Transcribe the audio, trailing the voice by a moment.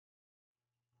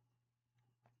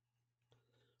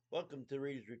Welcome to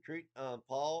Reader's Retreat. I'm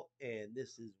Paul, and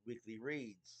this is Weekly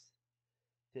Reads.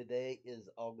 Today is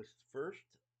August 1st.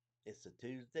 It's a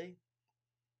Tuesday,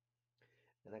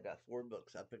 and I got four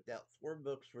books. I picked out four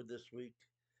books for this week,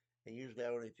 and usually I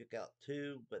only pick out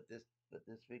two, but this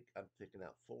week I'm picking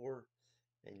out four,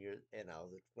 and I'll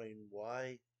explain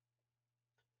why.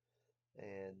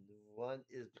 And one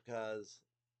is because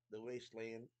The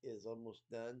Wasteland is almost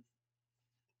done.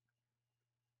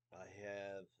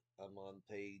 I'm on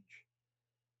page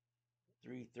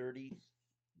 330.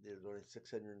 There's only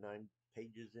 609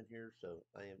 pages in here, so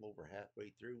I am over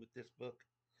halfway through with this book,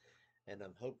 and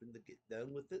I'm hoping to get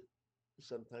done with it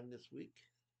sometime this week.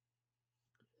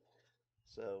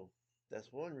 So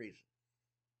that's one reason.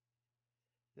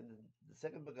 And the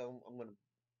second book I'm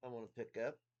gonna pick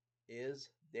up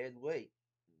is Dead Weight.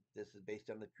 This is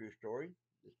based on a true story.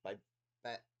 It's by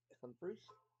Pat Humphries,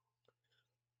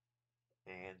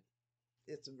 and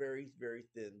it's a very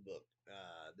thin book.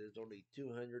 There's only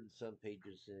 200 and some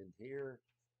pages in here.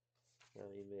 Let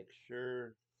me make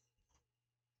sure.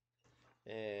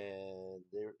 And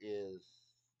there is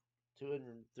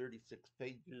 236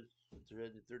 pages,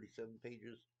 337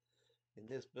 pages in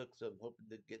this book, so I'm hoping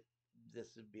to get this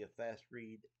to be a fast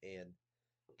read and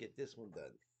get this one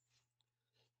done.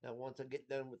 Now, once I get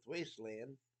done with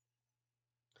Wasteland,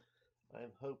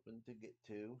 I'm hoping to get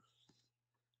to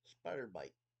Spider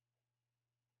Bite,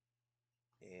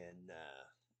 and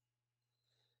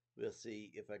we'll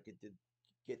see if I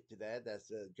get to that.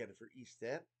 That's Jennifer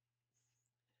Eastep,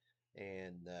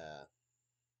 and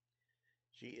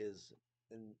she is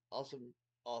an awesome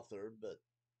author, but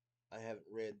I haven't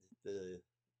read the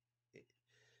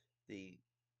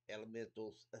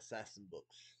Elemental Assassin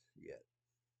books yet.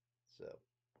 So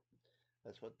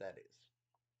that's what that is.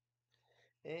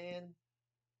 And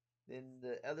then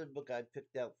the other book I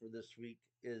picked out for this week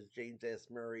is James S.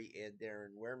 Murray and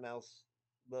Darren Weremouth's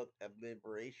book of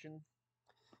Liberation.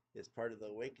 It's part of the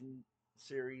Awaken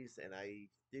series, and I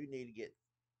do need to get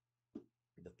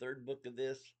the third book of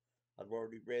this. I've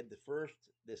already read the first.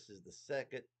 This is the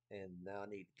second, and now I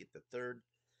need to get the third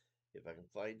if I can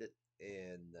find it.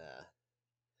 And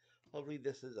hopefully,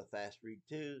 this is a fast read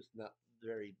too. It's not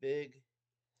very big,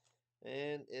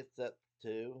 and it's up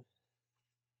to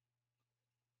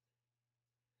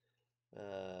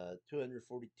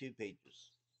 242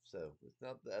 pages. So it's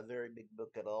not a very big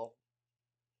book at all.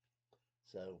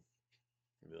 So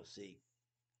we'll see.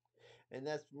 And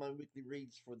that's my weekly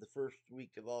reads for the first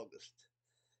week of August.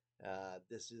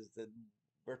 This is the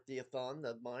birthday-a-thon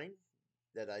of mine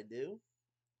that I do.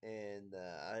 And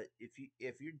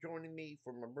if you're joining me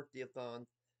for my birthday-a-thon,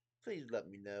 please let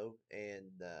me know,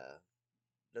 and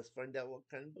let's find out what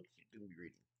kind of books you can be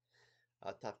reading.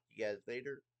 I'll talk to you guys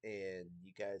later, and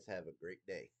you guys have a great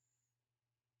day.